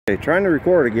Trying to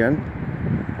record again.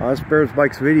 Spares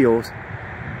Bikes videos,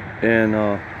 and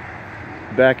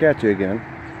back at you again.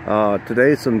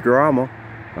 Today some drama.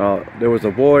 There was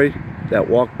a boy that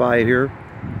walked by here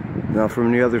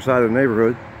from the other side of the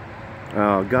neighborhood,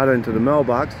 got into the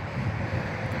mailbox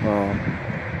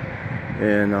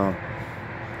and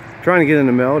trying to get in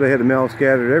the mail. They had the mail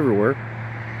scattered everywhere,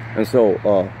 and so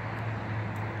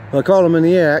I called him in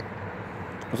the act.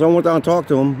 So I went down and talked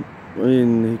to him,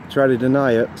 and he tried to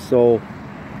deny it. So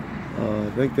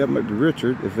I think that might be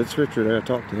Richard. If it's Richard, I gotta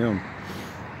talk to him.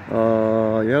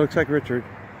 Yeah, looks like Richard.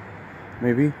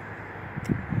 Maybe.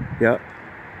 Yeah.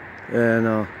 And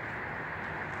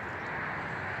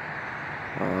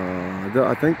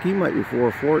I think he might be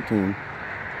 414.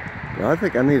 But I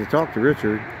think I need to talk to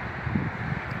Richard.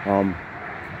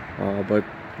 But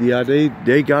yeah,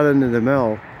 they got into the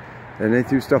mail and they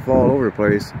threw stuff all over the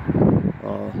place.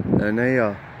 And they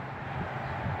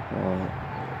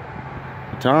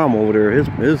Tom over there,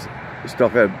 his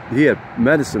stuff he had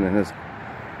medicine in his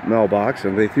mailbox,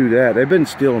 and they threw that. They've been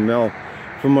stealing mail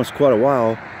from us quite a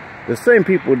while. The same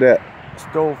people that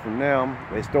stole from them,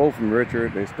 they stole from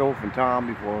Richard, they stole from Tom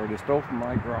before, they stole from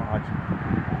my garage.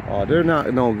 They're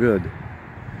not no good.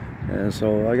 And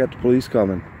so I got the police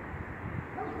coming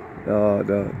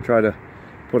to try to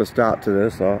put a stop to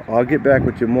this. I'll get back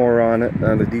with you more on it,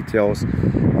 on the details.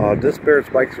 This Spares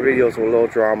Bikes video is a little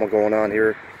drama going on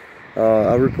here.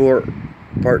 I'll report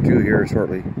part 2 here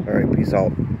shortly. Alright, peace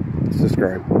out.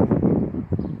 Subscribe.